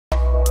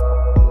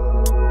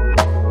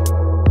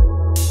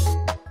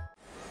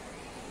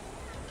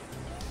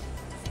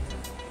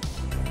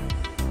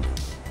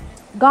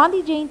காந்தி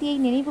ஜெயந்தியை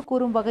நினைவு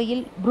கூறும்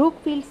வகையில்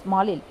புரூக்ஃபீல்ட்ஸ்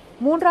மாலில்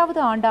 3வது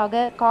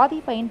ஆண்டாக காதி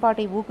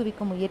பயன்பாட்டை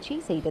ஊக்குவிக்கும் முயற்சி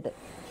செய்தது.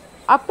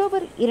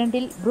 அக்டோபர்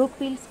 2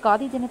 புரூக்ஃபீல்ட்ஸ்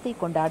காதி தினத்தை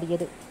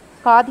கொண்டாடியது.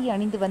 காதி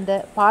அணிந்து வந்த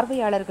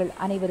பார்வையாளர்கள்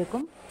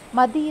அனைவருக்கும்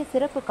மத்திய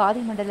சிறப்பு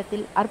காதி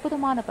மண்டலத்தில்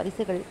அற்புதமான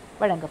பரிசுகள்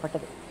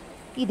வழங்கப்பட்டது.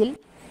 இதில்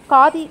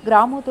காதி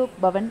கிராமோதோக்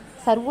பவன்,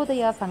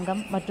 சர்வோதயா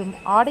சங்கம் மற்றும்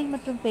ஆடை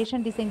மற்றும்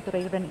ஃபேஷன் டிசைன்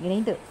துறையுடன்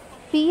இணைந்து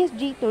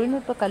PSG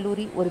தொழில்நுட்ப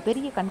கல்லூரி ஒரு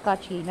பெரிய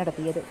கண்காட்சியை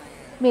நடத்தியது.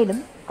 மேலும்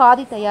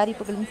காதி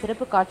தயாரிப்புகளின்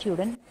சிறப்பு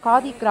காட்சியுடன்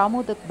காதி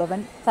கிராமோதக்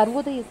பவன்,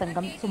 சர்வோதய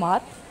சங்கம்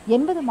சுமார்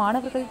 80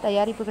 மாணவர்கள்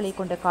தயாரிப்புகளை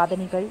கொண்ட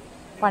காதணிகள்,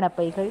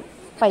 பணப்பைகள்,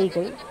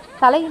 பைகள்,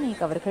 தலையணை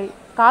கவர்கள்,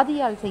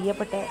 காதியால்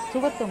செய்யப்பட்ட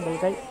சுவர்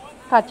தொங்கல்கள்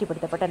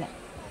காட்சிப்படுத்தப்பட்டன.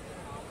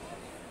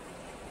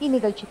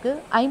 இந்நிகழ்ச்சிக்கு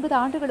 50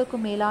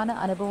 ஆண்டுகளுக்கும் மேலான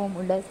அனுபவம்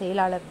உள்ள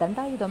செயலாளர்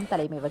தண்டாயுதம்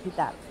தலைமை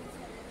வகித்தார்.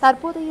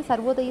 தற்போதைய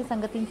சர்வோதய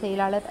சங்கத்தின்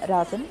செயலாளர்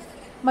ராஜன்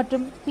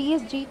மற்றும்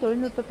PSG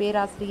தொழில்நுட்ப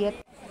பேராசிரியர்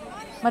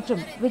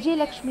மற்றும்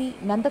விஜயலட்சுமி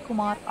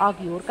நந்தகுமார்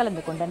ஆகியோர்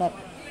கலந்து கொண்டனர்.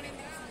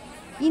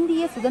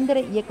 இந்திய சுதந்திர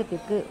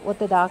இயக்கத்திற்கு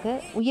ஒத்ததாக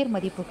உயர்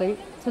மதிப்புகள்,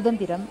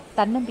 சுதந்திரம்,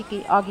 தன்னம்பிக்கை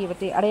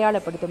ஆகியவற்றை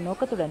அடையாளப்படுத்தும்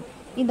நோக்கத்துடன்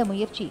இந்த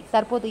முயற்சி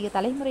தற்போதைய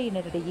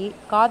தலைமுறையினரிடையே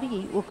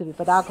காதியை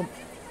ஊக்குவிப்பதாகும்.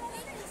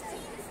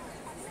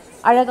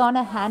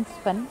 அழகான ஹேண்ட்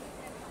ஸ்பன்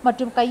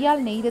மற்றும்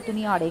கையால் நெய்த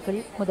துணி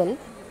ஆடைகள்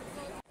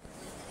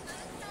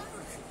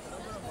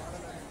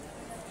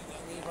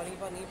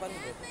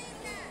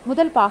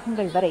முதல்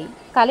பாகங்கள் வரை,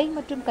 கலை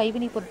மற்றும்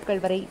கைவினைப்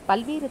பொருட்கள் வரை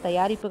பல்வேறு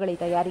தயாரிப்புகளை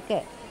தயாரிக்க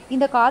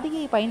இந்த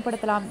காதியை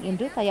பயன்படுத்தலாம்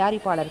என்று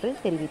தயாரிப்பாளர்கள்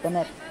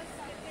தெரிவித்தனர்.